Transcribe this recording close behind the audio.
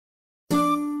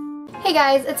Hey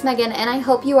guys, it's Megan and I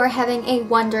hope you are having a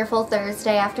wonderful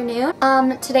Thursday afternoon.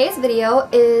 Today's video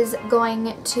is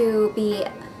going to be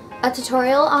a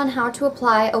tutorial on how to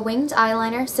apply a winged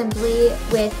eyeliner simply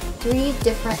with 3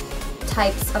 different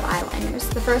types of eyeliners.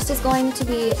 The first is going to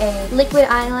be a liquid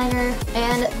eyeliner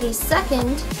and the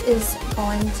second is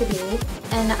going to be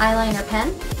an eyeliner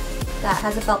pen that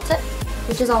has a felt tip,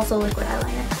 which is also liquid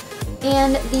eyeliner.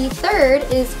 And the third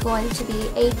is going to be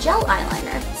a gel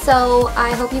eyeliner. So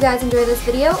I hope you guys enjoy this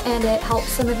video and it helps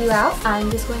some of you out. I'm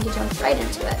just going to jump right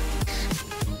into it.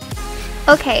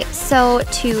 Okay, so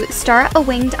to start a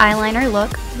winged eyeliner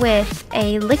look with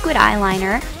a liquid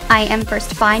eyeliner, I am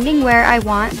first finding where I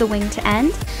want the wing to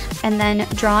end and then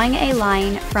drawing a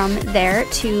line from there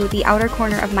to the outer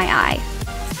corner of my eye.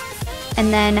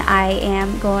 And then I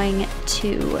am going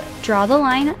to draw the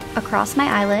line across my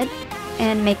eyelid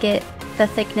and make it the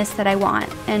thickness that I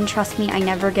want. And trust me, I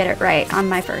never get it right on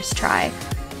my first try.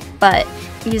 But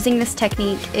using this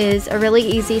technique is a really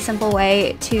easy, simple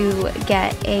way to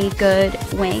get a good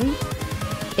wing.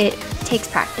 It takes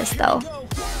practice though.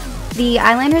 The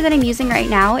eyeliner that I'm using right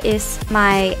now is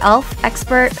my e.l.f.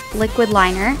 Expert Liquid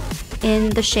Liner in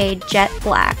the shade Jet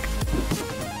Black.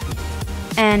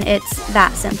 And it's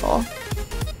that simple,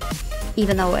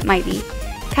 even though it might be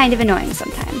kind of annoying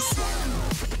sometimes.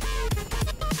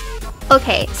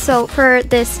 Okay, so for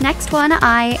this next one,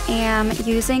 I am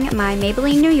using my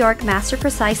Maybelline New York Master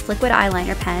Precise Liquid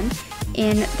Eyeliner Pen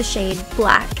in the shade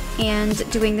Black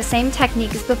and doing the same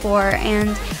technique as before. And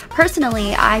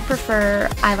personally, I prefer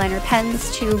eyeliner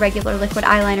pens to regular liquid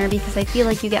eyeliner because I feel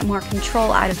like you get more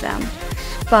control out of them.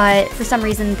 But for some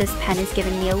reason, this pen is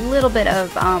giving me a little bit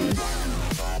of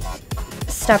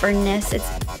stubbornness.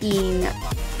 It's being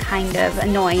kind of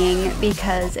annoying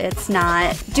because it's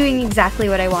not doing exactly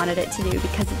what I wanted it to do,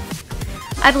 because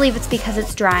I believe it's because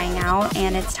it's drying out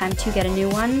and it's time to get a new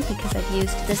one because I've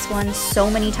used this one so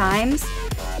many times.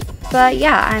 But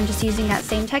yeah, I'm just using that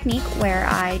same technique where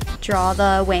I draw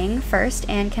the wing first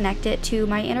and connect it to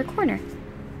my inner corner.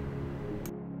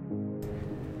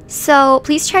 So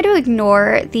please try to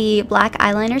ignore the black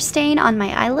eyeliner stain on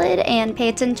my eyelid and pay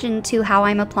attention to how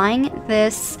I'm applying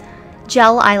this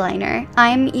gel eyeliner.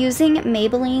 I'm using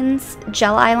Maybelline's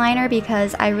gel eyeliner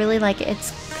because I really like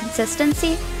its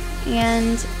consistency,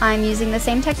 and I'm using the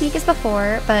same technique as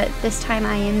before, but this time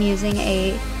I am using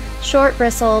a short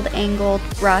bristled angled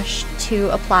brush to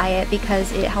apply it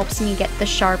because it helps me get the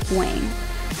sharp wing.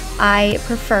 I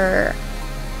prefer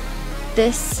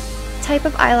this type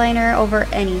of eyeliner over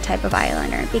any type of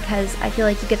eyeliner because I feel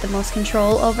like you get the most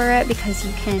control over it because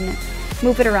you can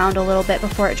move it around a little bit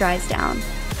before it dries down.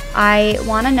 I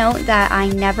want to note that I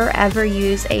never ever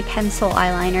use a pencil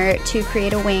eyeliner to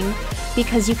create a wing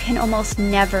because you can almost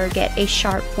never get a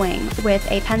sharp wing with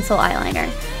a pencil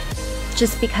eyeliner.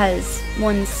 Just because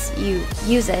once you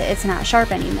use it, it's not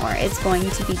sharp anymore. It's going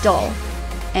to be dull,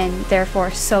 and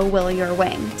therefore so will your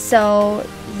wing. So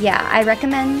yeah, I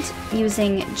recommend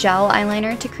using gel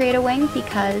eyeliner to create a wing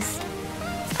because,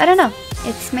 I don't know,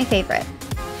 it's my favorite.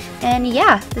 And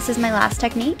yeah, this is my last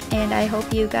technique, and I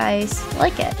hope you guys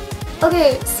like it.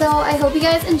 Okay, so I hope you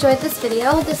guys enjoyed this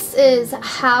video. This is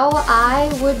how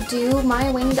I would do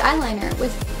my winged eyeliner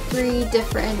with 3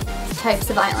 different types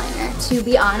of eyeliner. To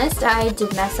be honest, I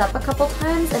did mess up a couple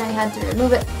times and I had to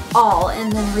remove it all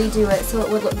and then redo it so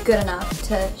it would look good enough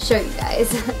to show you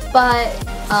guys. But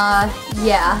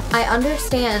yeah, I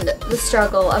understand the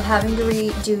struggle of having to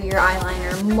redo your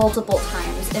eyeliner multiple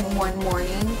times in one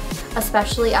morning,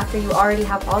 especially after you already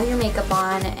have all your makeup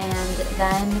on, and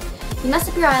then you mess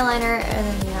up your eyeliner and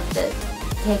then you have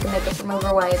to take a makeup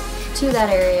remover wipe to that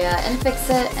area and fix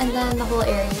it, and then the whole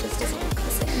area just doesn't look the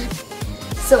same.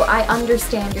 So I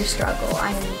understand your struggle.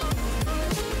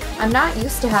 I'm not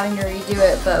used to having to redo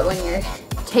it, but when you're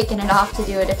taking it off to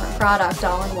do a different product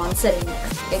all in one sitting,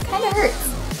 it kind of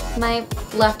hurts. My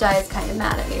left eye is kind of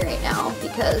mad at me right now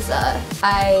because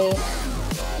I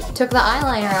took the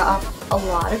eyeliner off a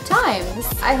lot of times.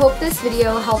 I hope this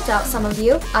video helped out some of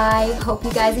you. I hope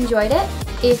you guys enjoyed it.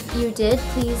 If you did,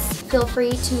 please feel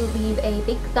free to leave a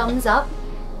big thumbs up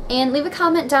and leave a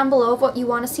comment down below of what you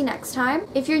want to see next time.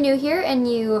 If you're new here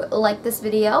and you like this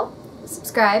video,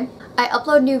 subscribe. I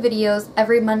upload new videos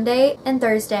every Monday and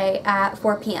Thursday at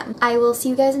 4 p.m. I will see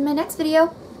you guys in my next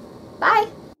video. Bye!